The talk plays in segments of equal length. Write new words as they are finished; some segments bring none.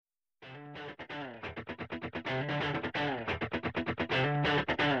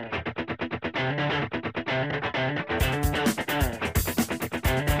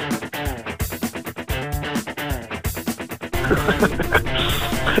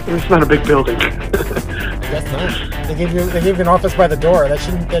It's not a big building. That's nice. They gave you an office by the door. That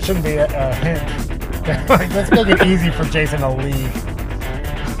shouldn't be a hint. Let's make it easy for Jason to leave.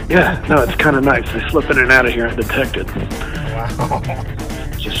 Yeah, no, it's kind of nice. I slip in and out of here undetected. Wow.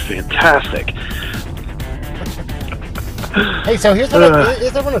 Just fantastic. Hey, so here's what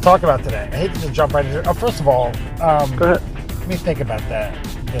I want to talk about today. I hate to just jump right into it. Oh, first of all, Go ahead. let me think about that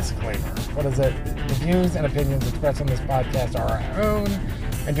disclaimer. What is it? The views and opinions expressed on this podcast are our own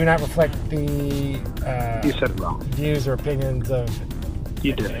and do not reflect the You said it wrong. views or opinions of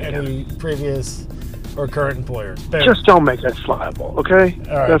You did. any previous or current employers. Boom. Just don't make that flyable, okay?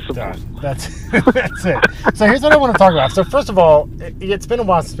 All right, That's the done. point. That's it. So here's what I want to talk about. So first of all, it's been a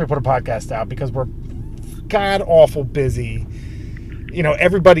while since we put a podcast out because we're god awful busy. You know,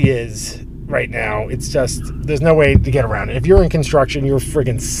 everybody is right now. It's just there's no way to get around it. If you're in construction, you're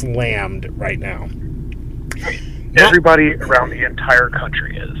friggin' slammed right now. Everybody around the entire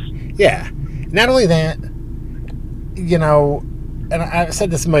country is. Yeah. Not only that, you know, and I've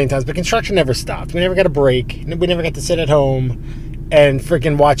said this a million times, but construction never stopped. We never got a break. We never got to sit at home and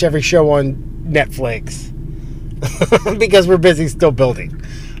freaking watch every show on Netflix because we're busy still building.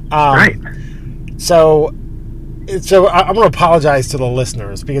 Right. So I'm going to apologize to the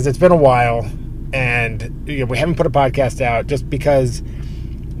listeners because it's been a while and you know, we haven't put a podcast out just because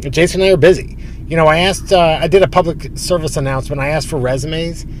Jason and I are busy. You know, I did a public service announcement. I asked for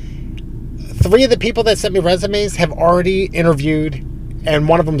resumes. 3 of the people that sent me resumes have already interviewed, and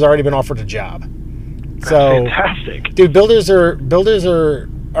one of them's already been offered a job. So, fantastic, dude, builders are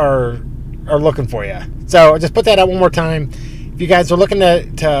looking for you. So just put that out one more time. If you guys are looking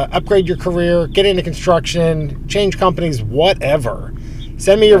to upgrade your career, get into construction, change companies, whatever,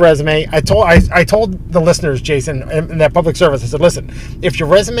 send me your resume. I told the listeners, Jason, in that public service, I said, listen, if your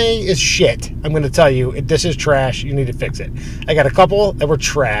resume is shit, I'm going to tell you, this is trash. You need to fix it. I got a couple that were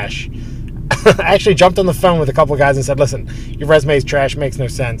trash. I actually jumped on the phone with a couple of guys and said, listen, your resume is trash, makes no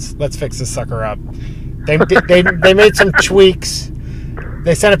sense. Let's fix this sucker up. They made some tweaks.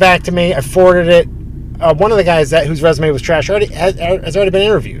 They sent it back to me. I forwarded it. One of the guys whose resume was trash has already been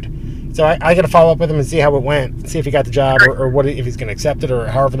interviewed. So I got to follow up with him and see how it went, see if he got the job or what if he's going to accept it or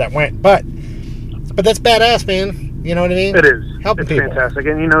however that went. But that's badass, man. You know what I mean? It is. Helping people. It's fantastic,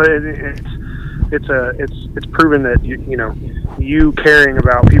 and you know it's proven that you caring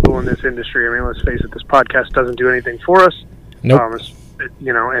about people in this industry. I mean, let's face it, this podcast doesn't do anything for us. Nope.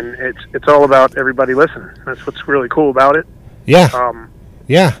 And it's all about everybody listening. That's what's really cool about it. Yeah.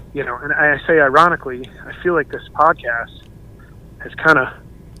 Yeah. You know, and I say ironically, I feel like this podcast has kind of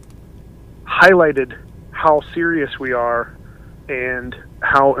highlighted how serious we are and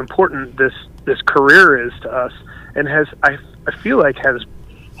how important this career is to us, and I feel like has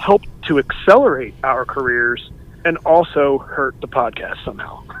helped to accelerate our careers and also hurt the podcast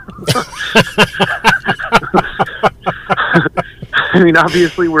somehow. I mean,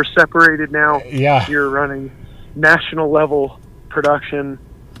 obviously we're separated now. Yeah. You're running national level production.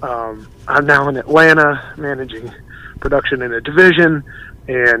 I'm now in Atlanta managing production in a division,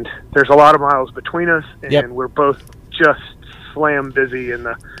 and there's a lot of miles between us, and we're both just slam busy in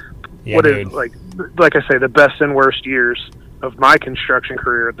is like I say, the best and worst years of my construction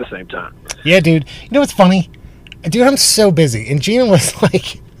career at the same time. Yeah, dude. You know what's funny? Dude, I'm so busy. And Gina was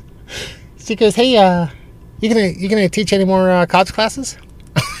like, she goes, hey, you gonna teach any more COTS classes?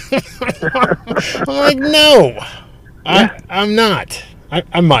 I'm like, no, I'm not.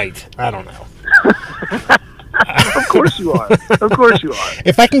 I might. I don't know. Of course you are. Of course you are.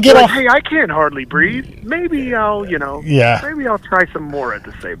 If I can get off... Hey, I can't hardly breathe. Maybe I'll, maybe I'll try some more at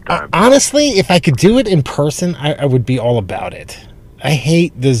the same time. Honestly, if I could do it in person, I would be all about it. I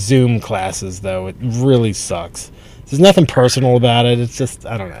hate the Zoom classes, though. It really sucks. There's nothing personal about it. It's just,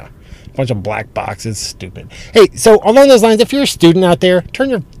 I don't know. A bunch of black boxes. Stupid. Hey, so along those lines, if you're a student out there, turn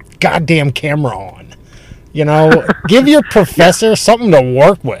your goddamn camera on. You know, give your professor something to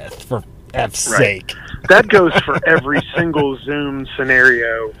work with, for F's sake. That goes for every single Zoom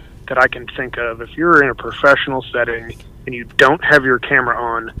scenario that I can think of. If you're in a professional setting and you don't have your camera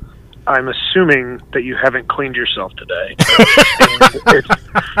on, I'm assuming that you haven't cleaned yourself today.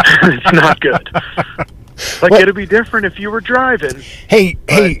 It's not good. Like, it'd be different if you were driving. Hey,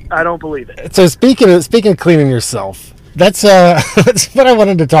 I don't believe it. So speaking of cleaning yourself, that's what I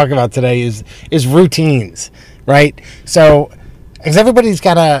wanted to talk about today is routines, right? So, because everybody's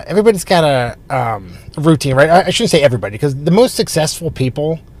got a routine, right? I shouldn't say everybody, because the most successful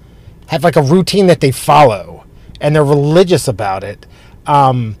people have like a routine that they follow, and they're religious about it.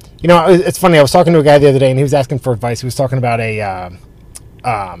 It's funny. I was talking to a guy the other day, and he was asking for advice. He was talking about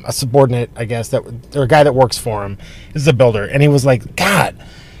a subordinate, I guess, or a guy that works for him. This is a builder, and he was like, God,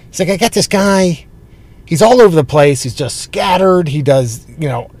 he's like, I got this guy. He's all over the place. He's just scattered. He does,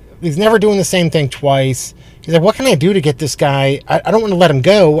 he's never doing the same thing twice. He's like, what can I do to get this guy? I don't want to let him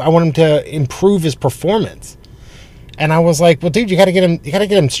go. I want him to improve his performance. And I was like, well, dude, you got to get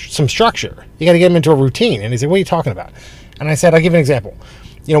him some structure. You got to get him into a routine. And he's like, what are you talking about? And I said, I'll give you an example.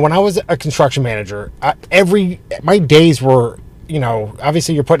 When I was a construction manager, my days were,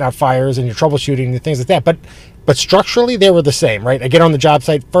 obviously you're putting out fires and you're troubleshooting and things like that. But structurally, they were the same, right? I get on the job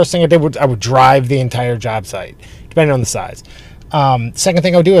site. First thing I did I would drive the entire job site, depending on the size. Second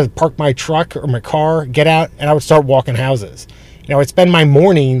thing I would do is park my truck or my car, get out, and I would start walking houses. I'd spend my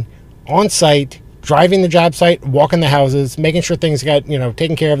morning on site, driving the job site, walking the houses, making sure things got,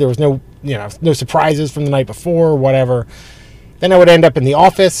 taken care of. There was no surprises from the night before or whatever. Then I would end up in the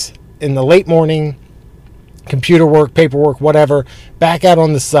office in the late morning, computer work, paperwork, whatever, back out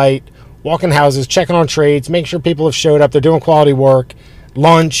on the site, walking houses, checking on trades, making sure people have showed up, they're doing quality work,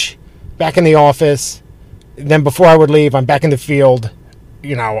 lunch, back in the office. Then before I would leave, I'm back in the field,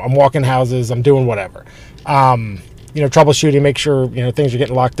 I'm walking houses, I'm doing whatever. Troubleshooting, make sure, things are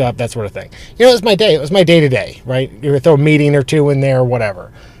getting locked up, that sort of thing. It was my day. It was my day to day, right? You would throw a meeting or two in there,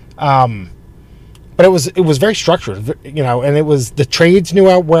 whatever. But it was very structured, and it was, the trades knew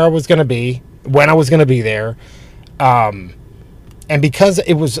where I was going to be, when I was going to be there. And because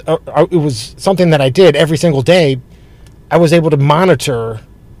it was something that I did every single day, I was able to monitor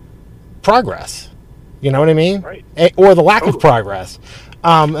progress. You know what I mean? Right. Or the lack of progress.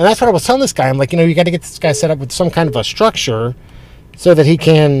 And that's what I was telling this guy. I'm like, you got to get this guy set up with some kind of a structure so that he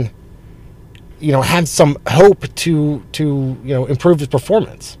can, have some hope to improve his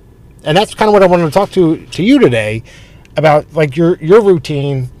performance. And that's kind of what I wanted to talk to you today about, like your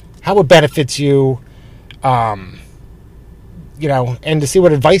routine, how it benefits you, and to see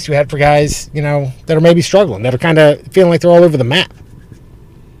what advice you had for guys, that are maybe struggling, that are kind of feeling like they're all over the map.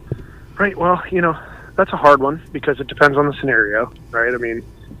 Right. Well, that's a hard one because it depends on the scenario, right? I mean,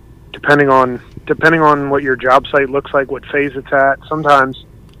 depending on what your job site looks like, what phase it's at. Sometimes,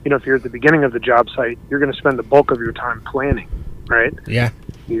 if you're at the beginning of the job site, you're going to spend the bulk of your time planning, right? Yeah.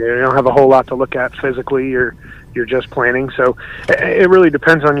 You don't have a whole lot to look at physically. You're just planning. So it really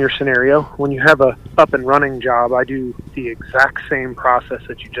depends on your scenario. When you have a up and running job, I do the exact same process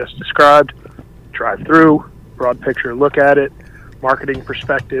that you just described. Drive through, broad picture, look at it, marketing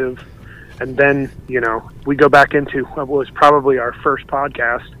perspective. And then, we go back into what was probably our first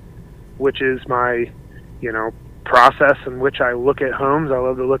podcast, which is my, process in which I look at homes. I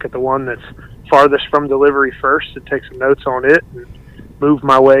love to look at the one that's farthest from delivery first and take some notes on it and move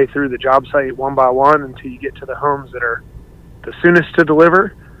my way through the job site one by one until you get to the homes that are the soonest to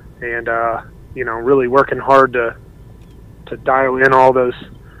deliver. And, really working hard to dial in all those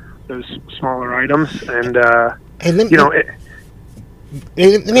smaller items. And, let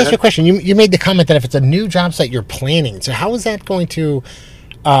me ask you a question. You made the comment that if it's a new job site, you're planning. So how is that going to?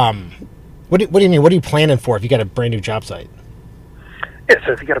 What do you mean? What are you planning for if you got a brand new job site? Yeah,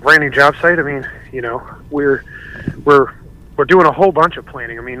 so if you got a brand new job site, I mean, we're doing a whole bunch of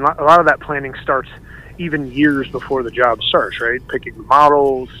planning. I mean, a lot of that planning starts even years before the job starts, right? Picking the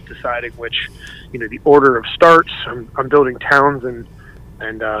models, deciding which, the order of starts. I'm building towns and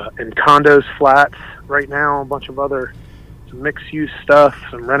condos, flats right now. A bunch of other mixed-use stuff,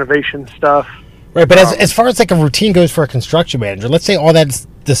 some renovation stuff. Right, but as far as like a routine goes for a construction manager, let's say all that's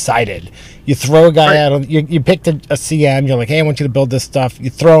decided. You throw a guy out, you picked a CM, you're like, hey, I want you to build this stuff. You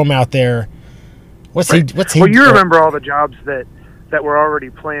throw him out there. What's he? Well, you remember all the jobs that were already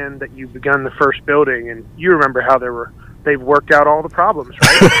planned that you begun the first building, and you remember how they've worked out all the problems,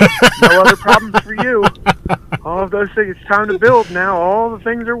 right? No other problems for you. All of those things. It's time to build now. All the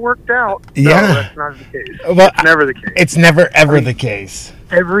things are worked out. Yeah. No, that's not the case. Well, it's never the case. It's never ever the case.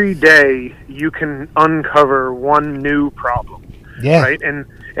 Every day you can uncover one new problem. Yeah. Right. And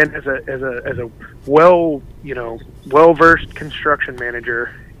as a well-versed construction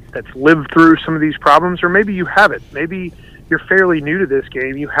manager that's lived through some of these problems, or maybe you haven't. Maybe you're fairly new to this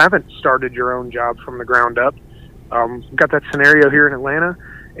game. You haven't started your own job from the ground up. We've got that scenario here in Atlanta,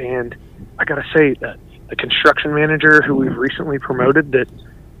 and I got to say that the construction manager who we've recently promoted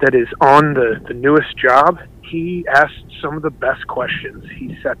that is on the newest job, he asked some of the best questions.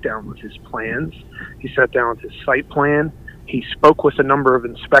 He sat down with his plans. He sat down with his site plan. He spoke with a number of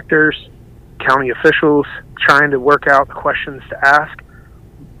inspectors, county officials, trying to work out the questions to ask,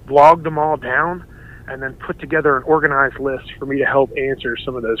 logged them all down, and then put together an organized list for me to help answer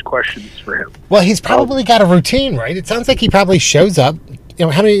some of those questions for him. Well, he's probably got a routine, right? It sounds like he probably shows up.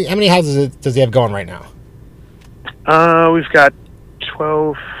 How many houses does he have going right now? We've got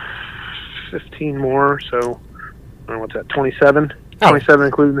 12, 15 more. So, I don't know, what's that, 27? Oh. 27,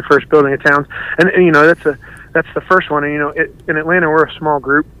 including the first building of towns. And that's the first one. And, in Atlanta, we're a small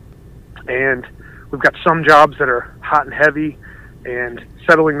group, and we've got some jobs that are hot and heavy and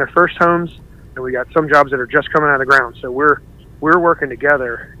settling their first homes, and we got some jobs that are just coming out of the ground. So we're working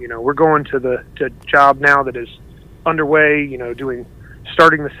together. We're going to the job now that is underway,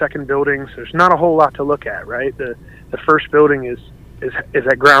 starting the second building. So there's not a whole lot to look at, right? The first building is at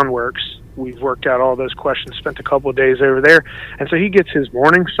groundworks. We've worked out all those questions, spent a couple of days over there. And so he gets his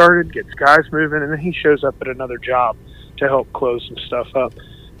morning started, gets guys moving, and then he shows up at another job to help close some stuff up.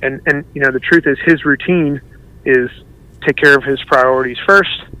 And the truth is, his routine is take care of his priorities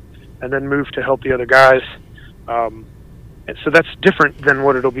first and then move to help the other guys. And so that's different than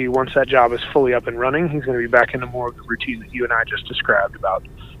what it'll be once that job is fully up and running. He's going to be back into more of the routine that you and I just described about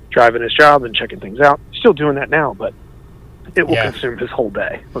driving his job and checking things out. Still doing that now, but it will consume his whole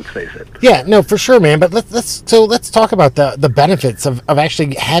day. Let's face it. Yeah, no, for sure, man. But let's talk about the benefits of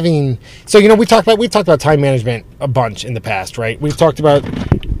actually having. So we've talked about time management a bunch in the past, right? We've talked about.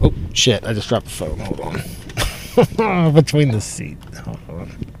 Oh shit! I just dropped the phone. Hold on. Between the seat. Hold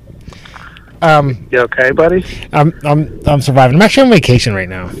on. You okay, buddy? I'm surviving. I'm actually on vacation right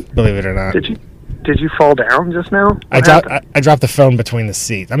now. Believe it or not. Did you fall down just now? I dropped the phone between the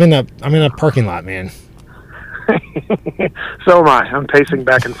seats. I'm in a parking lot, man. So am I. I'm pacing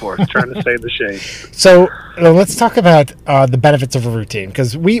back and forth, trying to save the shade. So let's talk about the benefits of a routine,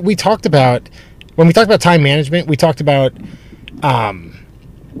 because we talked about, when we talked about time management, we talked about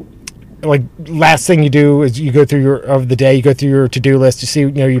like last thing you do is you go through your to-do list, you see,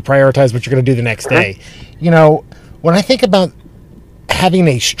 you prioritize what you're going to do the next day. When I think about having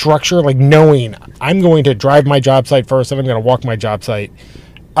a structure, like knowing I'm going to drive my job site first, I'm going to walk my job site,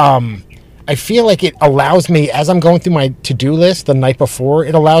 I feel like it allows me, as I'm going through my to-do list the night before,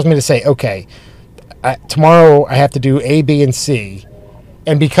 it allows me to say, okay, tomorrow I have to do A, B, and C.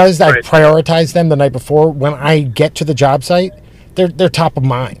 And because I prioritize them the night before, when I get to the job site, they're top of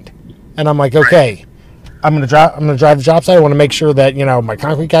mind. And I'm like, okay, I'm gonna drive the job site. I want to make sure that my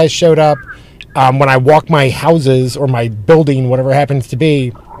concrete guys showed up. When I walk my houses or my building, whatever it happens to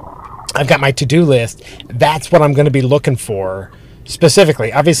be, I've got my to-do list. That's what I'm going to be looking for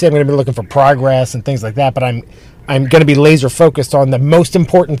specifically. Obviously, I'm going to be looking for progress and things like that. But I'm going to be laser focused on the most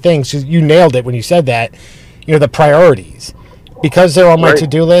important things. You nailed it when you said that. The priorities, because they're on my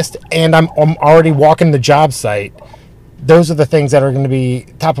to-do list, and I'm already walking the job site. Those are the things that are going to be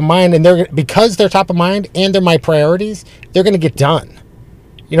top of mind, and because they're top of mind and they're my priorities, they're going to get done.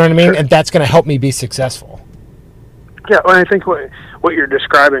 You know what I mean? Sure. And that's going to help me be successful. Yeah, well, I think what you're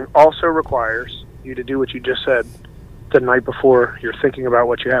describing also requires you to do what you just said the night before you're thinking about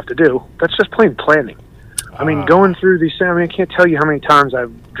what you have to do. That's just plain planning. I mean, going through these, I can't tell you how many times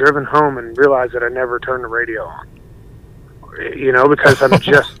I've driven home and realized that I never turned the radio on. Because I'm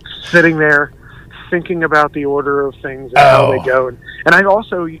just sitting there thinking about the order of things and how they go. And I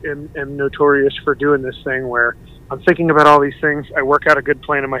also am notorious for doing this thing where I'm thinking about all these things, I work out a good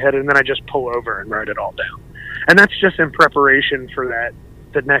plan in my head, and then I just pull over and write it all down. And that's just in preparation for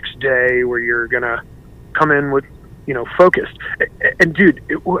the next day where you're going to come in with, focused. And dude,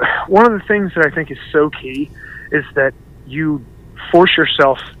 one of the things that I think is so key is that you force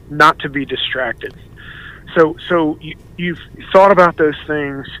yourself not to be distracted. So you've thought about those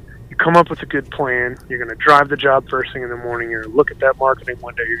things, you come up with a good plan, you're going to drive the job first thing in the morning, you're going to look at that marketing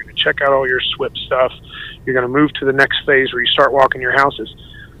window, you're going to check out all your SWIP stuff, you're going to move to the next phase where you start walking your houses.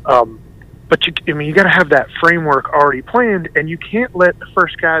 But you got to have that framework already planned, and you can't let the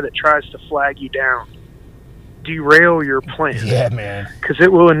first guy that tries to flag you down derail your plan. Yeah, man. Because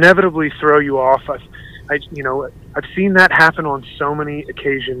it will inevitably throw you off. I've seen that happen on so many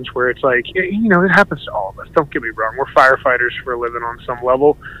occasions where it's like, it happens to all of us. Don't get me wrong. We're firefighters for a living on some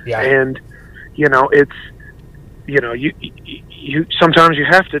level. Yeah. And, it's, you sometimes you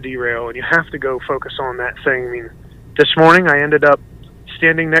have to derail and you have to go focus on that thing. I mean, this morning I ended up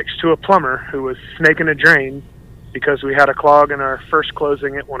standing next to a plumber who was snaking a drain because we had a clog in our first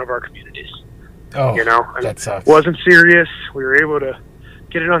closing at one of our communities. Oh, that sucks. It wasn't serious. We were able to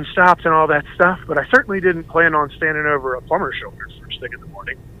get it unstopped and all that stuff, but I certainly didn't plan on standing over a plumber's shoulder first thing in the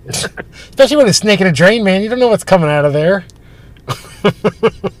morning. Especially when it's snaking a drain, man. You don't know what's coming out of there.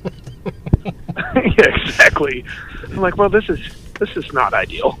 Yeah, exactly. I'm like, well, this is not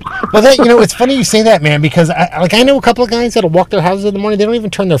ideal. Well, it's funny you say that, man, because I know a couple of guys that'll walk their houses in the morning. They don't even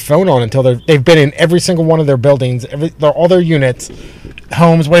turn their phone on until they've been in every single one of their buildings, all their units,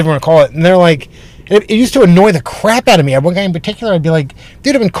 homes, whatever you want to call it. And they're like, it used to annoy the crap out of me. One guy in particular, I'd be like,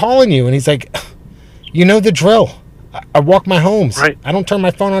 dude, I've been calling you. And he's like, you know the drill. I walk my homes. Right. I don't turn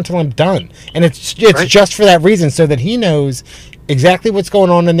my phone on until I'm done. And it's Right. just for that reason, so that he knows exactly what's going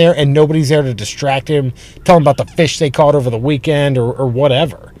on in there and nobody's there to distract him, tell him about the fish they caught over the weekend or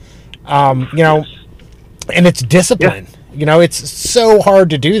whatever. And it's discipline. Yeah. It's so hard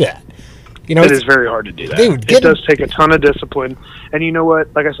to do that. It is very hard to do that. Dude, it does take a ton of discipline. And you know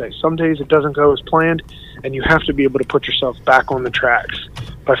what? Like I say, some days it doesn't go as planned, and you have to be able to put yourself back on the tracks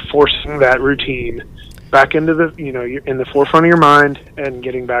by forcing that routine back into the, you're in the forefront of your mind and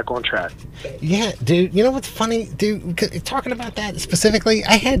getting back on track. Yeah, dude. You know what's funny, dude? Talking about that specifically,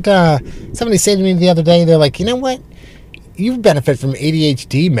 I had somebody say to me the other day, they're like, you know what? You benefit from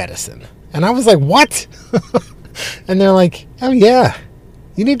ADHD medicine. And I was like, what? And they're like, oh, yeah.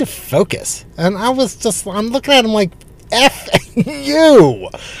 You need to focus. And I'm looking at them like, F you.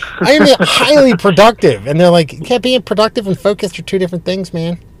 I am highly productive. And they're like, you can't be productive and focused are two different things,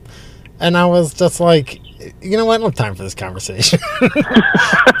 man. And I was just like, you know what? I don't have time for this conversation.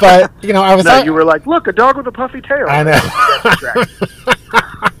 But, I was... No, you were like, look, a dog with a puffy tail. I know.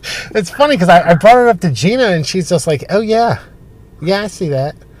 It's funny because I brought it up to Gina and she's just like, oh, yeah. Yeah, I see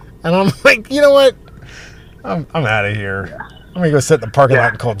that. And I'm like, you know what? I'm out of here. Yeah. I'm going to go sit in the parking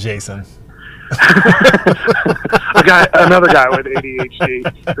lot and call Jason. Another guy with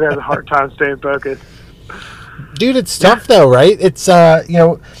ADHD who has a hard time staying focused. Dude, it's tough though, right? It's,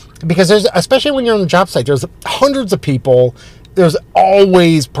 because there's, especially when you're on the job site, there's hundreds of people. There's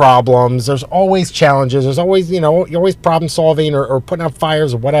always problems. There's always challenges. There's always, you're always problem solving or putting out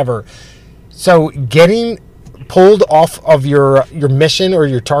fires or whatever. So getting pulled off of your mission or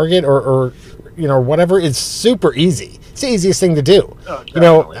your target or whatever is super easy. It's the easiest thing to do. Oh,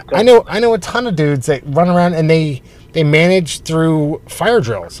 definitely. I know a ton of dudes that run around and they manage through fire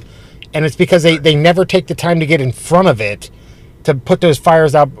drills. And it's because they never take the time to get in front of it to put those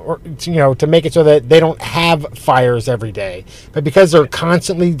fires out, or to make it so that they don't have fires every day. But because they're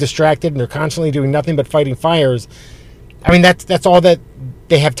constantly distracted and they're constantly doing nothing but fighting fires, I mean that's all that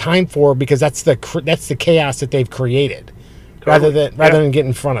they have time for, because that's the chaos that they've created, totally. rather than get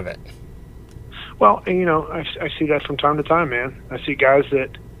in front of it. Well, I see that from time to time, man. I see guys that,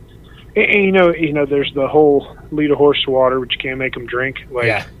 there's the whole lead a horse to water, but you can't make them drink. Like,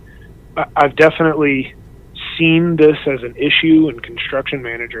 yeah. I've definitely seen this as an issue in construction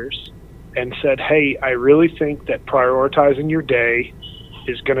managers and said, hey, I really think that prioritizing your day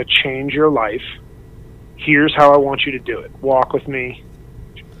is going to change your life. Here's how I want you to do it. Walk with me.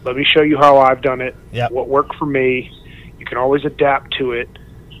 Let me show you how I've done it. Yep. What worked for me. You can always adapt to it.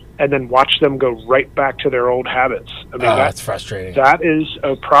 And then watch them go right back to their old habits. I mean, that's frustrating. That is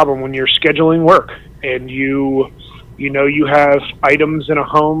a problem when you're scheduling work and you have items in a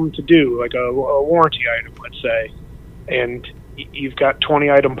home to do, like a warranty item, let's say, and you've got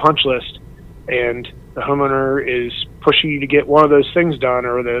 20-item punch list, and the homeowner is pushing you to get one of those things done,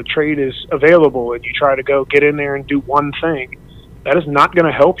 or the trade is available, and you try to go get in there and do one thing. That is not going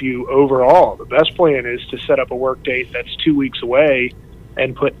to help you overall. The best plan is to set up a work date that's 2 weeks away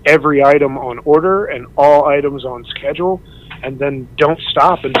and put every item on order and all items on schedule, and then don't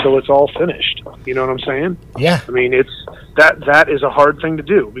stop until it's all finished. You know what I'm saying? Yeah. I mean, that is a hard thing to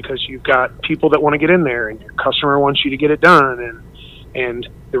do, because you've got people that want to get in there, and your customer wants you to get it done, and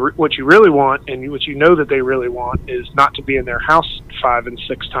what you really want, and what you know that they really want, is not to be in their house 5 and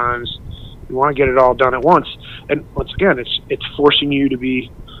 6 times. You want to get it all done at once. And once again, it's forcing you to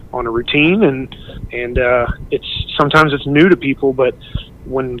be on a routine, and sometimes it's new to people, but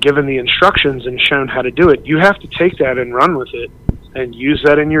when given the instructions and shown how to do it, you have to take that and run with it and use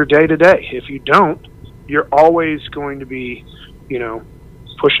that in your day-to-day. If you don't, you're always going to be,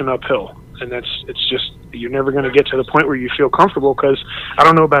 pushing uphill. And it's just, you're never going to get to the point where you feel comfortable, because I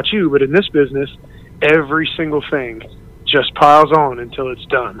don't know about you, but in this business, every single thing just piles on until it's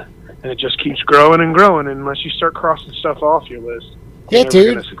done. And it just keeps growing and growing, and unless you start crossing stuff off your list, yeah,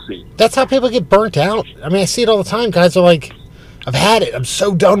 dude, that's how people get burnt out. I mean, I see it all the time. Guys are like, I've had it. I'm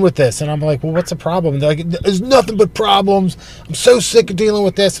so done with this. And I'm like, well, what's the problem? They're like, there's nothing but problems. I'm so sick of dealing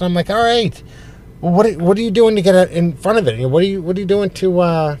with this. And I'm like, all right, well, what are you doing to get in front of it? What are you doing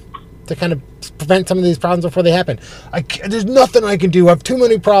to kind of prevent some of these problems before they happen? There's nothing I can do. I have too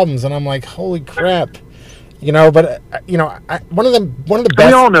many problems. And I'm like, holy crap. But one of the best.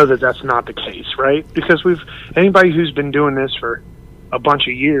 We all know that that's not the case, right? Because anybody who's been doing this for a bunch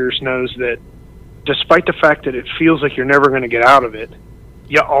of years knows that despite the fact that it feels like you're never going to get out of it,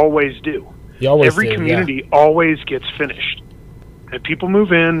 you always do. Every community always gets finished. And people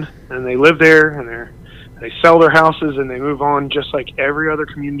move in, and they live there, and they sell their houses, and they move on just like every other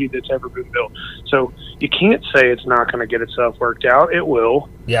community that's ever been built. So you can't say it's not going to get itself worked out. It will.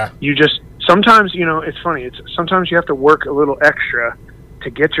 Yeah. sometimes, it's funny. Sometimes you have to work a little extra to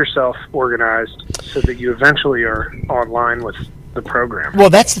get yourself organized so that you eventually are online with the program. Well,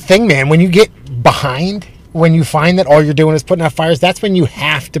 that's the thing, man. When you get behind, when you find that all you're doing is putting out fires, that's when you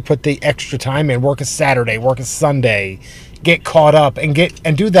have to put the extra time in. Work a Saturday, work a Sunday, get caught up, and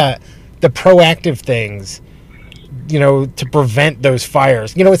do the proactive things, to prevent those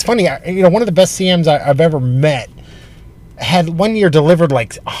fires. It's funny. One of the best CMs I've ever met had one year delivered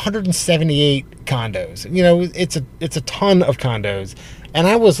like 178 condos. It's a ton of condos, and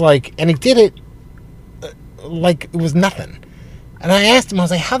I was like, and he did it like it was nothing. And I asked him, I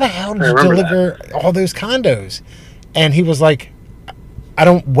was like, how the hell did you deliver all those condos? And he was like, I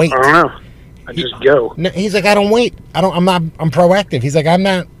don't wait. I don't know. I just go. No, he's like, I don't wait. I'm proactive. He's like,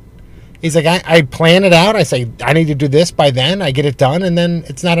 I plan it out. I say, I need to do this by then. I get it done, and then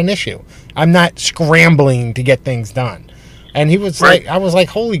it's not an issue. I'm not scrambling to get things done. And he was right. I was like,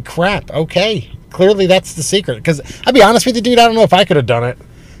 holy crap. Okay. Clearly that's the secret. Because I'll be honest with you, dude, I don't know if I could have done it.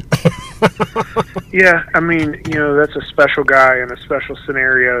 Yeah, I mean, that's a special guy in a special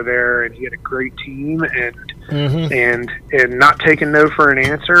scenario there, and he had a great team, and not taking no for an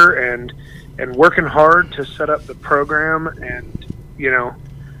answer, and working hard to set up the program, and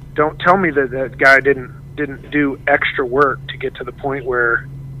don't tell me that guy didn't do extra work to get to the point where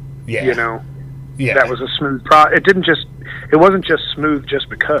that was a smooth it wasn't just smooth just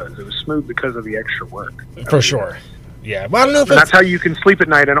because it was smooth because of the extra work. For sure. Yeah, well, I don't know if that's how you can sleep at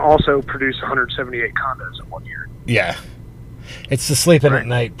night and also produce 178 condos in 1 year. Yeah, it's the sleeping at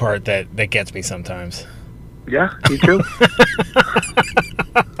night part that gets me sometimes. Yeah, me too.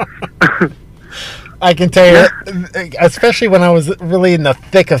 I can tell you, especially when I was really in the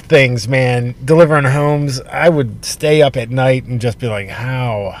thick of things, man, delivering homes, I would stay up at night and just be like,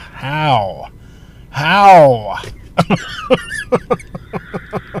 how?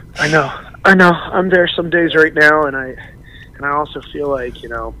 I know. I'm there some days right now, and I also feel like,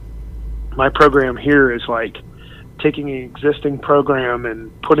 my program here is like taking an existing program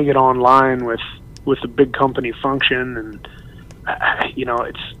and putting it online with a big company function, and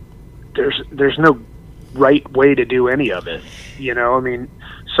there's no right way to do any of it. I mean,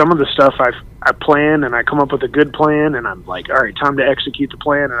 some of the stuff I plan, and I come up with a good plan, and I'm like, all right, time to execute the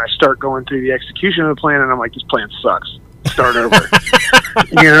plan, and I start going through the execution of the plan, and I'm like, this plan sucks. Start over.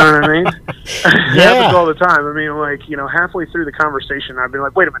 You know what I mean? It happens all the time. I mean, like, halfway through the conversation, I've been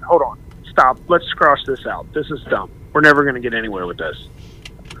like, wait a minute, hold on, stop, let's cross this out. This is dumb. We're never going to get anywhere with this.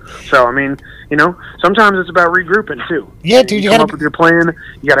 So, I mean, sometimes it's about regrouping too. Yeah, dude, you come up with your plan,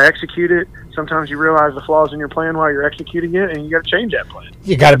 you got to execute it. Sometimes you realize the flaws in your plan while you're executing it, and you got to change that plan.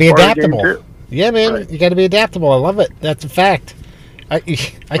 You got to be adaptable. Yeah, man, right. You got to be adaptable. I love it. That's a fact. I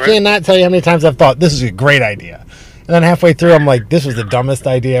cannot tell you how many times I've thought this is a great idea. And then halfway through, I'm like, this was the dumbest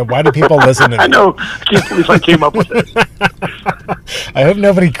idea. Why do people listen to me? I know. I can't believe I came up with it. I hope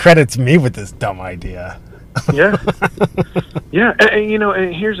nobody credits me with this dumb idea. Yeah. Yeah.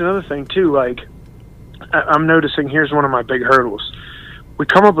 And here's another thing, too. Like, I'm noticing here's one of my big hurdles. We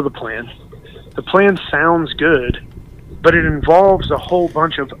come up with a plan. The plan sounds good, but it involves a whole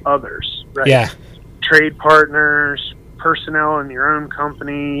bunch of others, right? Yeah. Trade partners, personnel in your own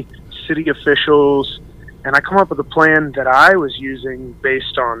company, city officials. And I come up with a plan that I was using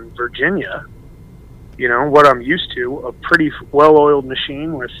based on Virginia, what I'm used to, a pretty well-oiled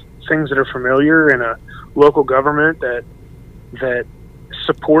machine with things that are familiar in a local government that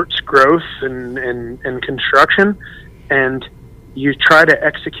supports growth and construction. And you try to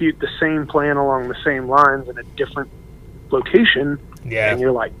execute the same plan along the same lines in a different location. Yeah. And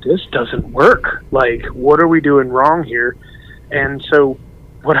you're like, this doesn't work. Like, what are we doing wrong here? And so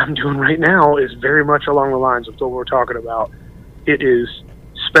what I'm doing right now is very much along the lines of what we're talking about. It is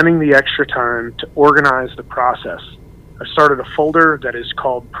spending the extra time to organize the process. I started a folder that is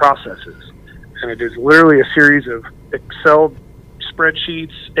called Processes, and it is literally a series of Excel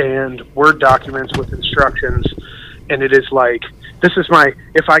spreadsheets and Word documents with instructions, and it is like, this is my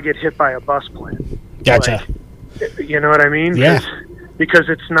if I get hit by a bus plan. Gotcha. Like, you know what I mean? Yeah. Because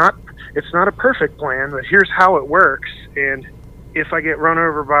it's not a perfect plan, but here's how it works, and if I get run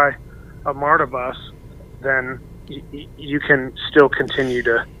over by a MARTA bus, then you can still continue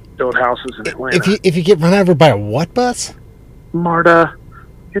to build houses in Atlanta. If you get run over by a what bus? MARTA.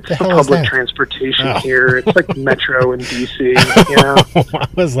 It's the public transportation here. It's like Metro in D.C. I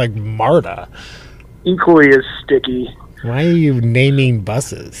was like, MARTA. Equally as sticky. Why are you naming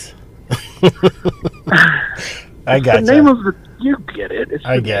buses? I got the name of the. You get it.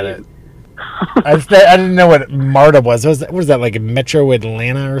 I get it. I didn't know what MARTA was. What was that, like Metro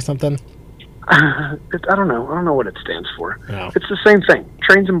Atlanta or something? I don't know. I don't know what it stands for. No. It's the same thing.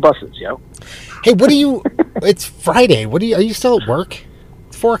 Trains and buses, yo. Hey, what do you? It's Friday. What do you? Are you still at work?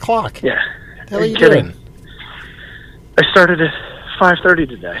 It's 4:00. Yeah. What the hell are you doing? I started at 5:30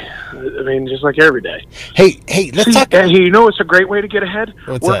 today. I mean, just like every day. Hey, let's talk. Hey, you know what's a great way to get ahead?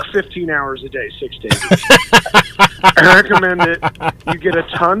 What's Work that? 15 hours a day, 6 days. I recommend it. You get a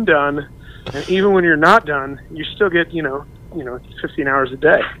ton done, and even when you're not done, you still get 15 hours a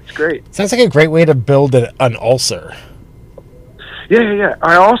day. It's great. Sounds like a great way to build an ulcer. Yeah.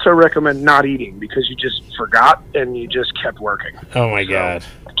 I also recommend not eating because you just forgot and you just kept working. Oh my God.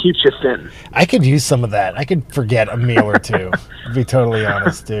 It keeps you thin. I could use some of that. I could forget a meal or two. To be totally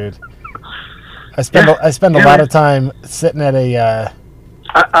honest, dude. I spend a lot of time sitting at a.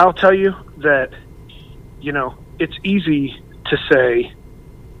 I'll tell you that, it's easy to say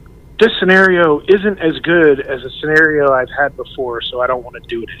this scenario isn't as good as a scenario I've had before, so I don't want to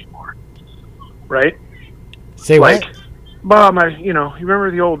do it anymore. Right? Say what? Bob, you remember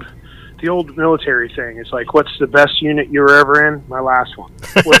the old military thing? It's like, what's the best unit you were ever in? My last one.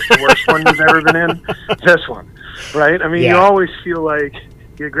 What's the worst one you've ever been in? This one. Right? I mean, You always feel like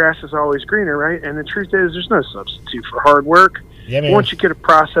your grass is always greener, right? And the truth is, there's no substitute for hard work. Yeah, man. Once you get a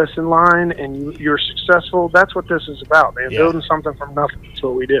process in line and you're successful, that's what this is about, man. Yeah. Building something from nothing. That's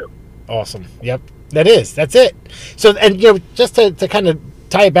what we do. Awesome. Yep. That's it. So, and just to kind of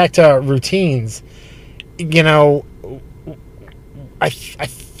tie it back to routines, I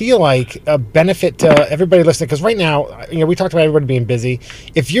feel like a benefit to everybody listening, because right now, we talked about everybody being busy.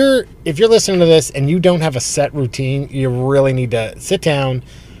 If you're listening to this and you don't have a set routine, you really need to sit down,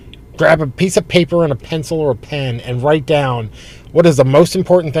 grab a piece of paper and a pencil or a pen and write down what is the most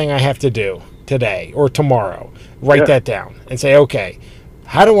important thing I have to do today or tomorrow. Write that down and say, okay,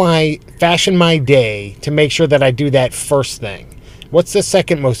 how do I fashion my day to make sure that I do that first thing? What's the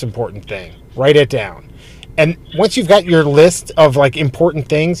second most important thing? Write it down. And once you've got your list of important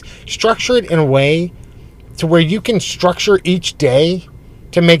things, structure it in a way to where you can structure each day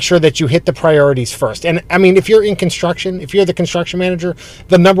to make sure that you hit the priorities first. And I mean, if you're in construction, if you're the construction manager,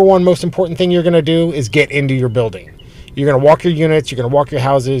 the number one most important thing you're going to do is get into your building. You're going to walk your units, you're going to walk your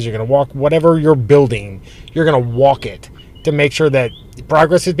houses, you're going to walk whatever you're building, you're going to walk it to make sure that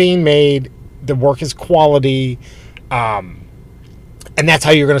progress is being made, the work is quality, and that's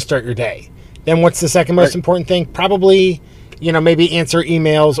how you're going to start your day. Then what's the second most important thing? Probably, maybe answer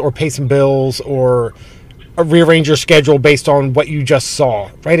emails or pay some bills or rearrange your schedule based on what you just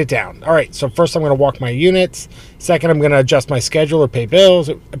saw. Write it down. All right, so first I'm going to walk my units. Second, I'm going to adjust my schedule or pay bills,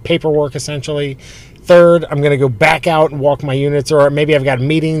 paperwork essentially. Third, I'm going to go back out and walk my units, or maybe I've got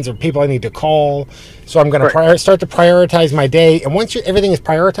meetings or people I need to call. So I'm going to start to prioritize my day. And once everything is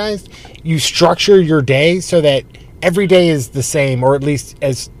prioritized, you structure your day so that every day is the same, or at least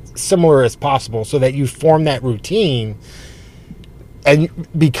as similar as possible, so that you form that routine. And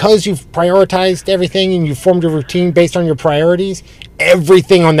because you've prioritized everything and you've formed a routine based on your priorities,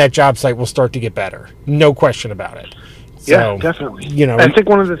 everything on that job site will start to get better. No question about it. Yeah, definitely. I think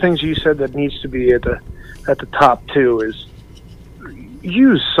one of the things you said that needs to be at the top too is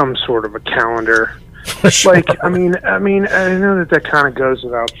use some sort of a calendar. Sure. I mean, I know that kind of goes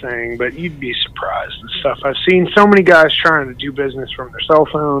without saying, but you'd be surprised and stuff. I've seen so many guys trying to do business from their cell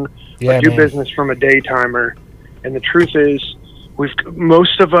phone, or do business from a day timer, and the truth is,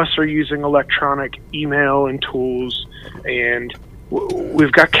 most of us are using electronic email and tools, and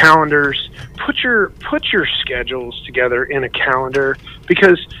we've got calendars. Put your schedules together in a calendar,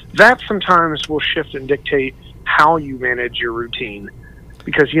 because that sometimes will shift and dictate how you manage your routine.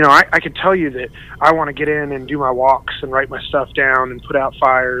 Because, I could tell you that I want to get in and do my walks and write my stuff down and put out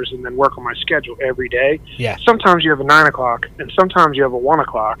fires and then work on my schedule every day. Yeah. Sometimes you have a 9 o'clock and sometimes you have a 1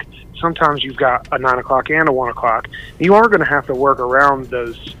 o'clock. Sometimes you've got a 9 o'clock and a 1 o'clock. You are going to have to work around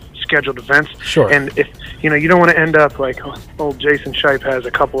those scheduled events. Sure. And if, you don't want to end up like old Jason Shipe has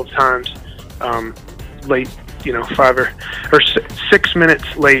a couple of times late, 5 or 6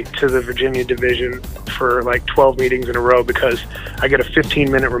 minutes late to the Virginia division for like 12 meetings in a row because I get a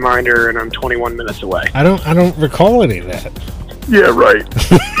 15-minute reminder and I'm 21 minutes away. I don't recall any of that. Yeah, right.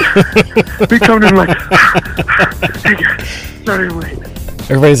 We come in like, hey, sorry, I'm late.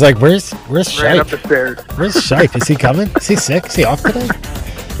 Everybody's like, where's Shipe? Ran up the stairs. Where's Shipe? Is he coming? Is he sick? Is he off today?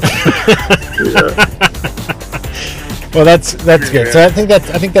 Yeah. Well, that's good. So I think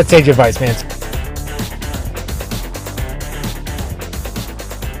that's sage advice, man.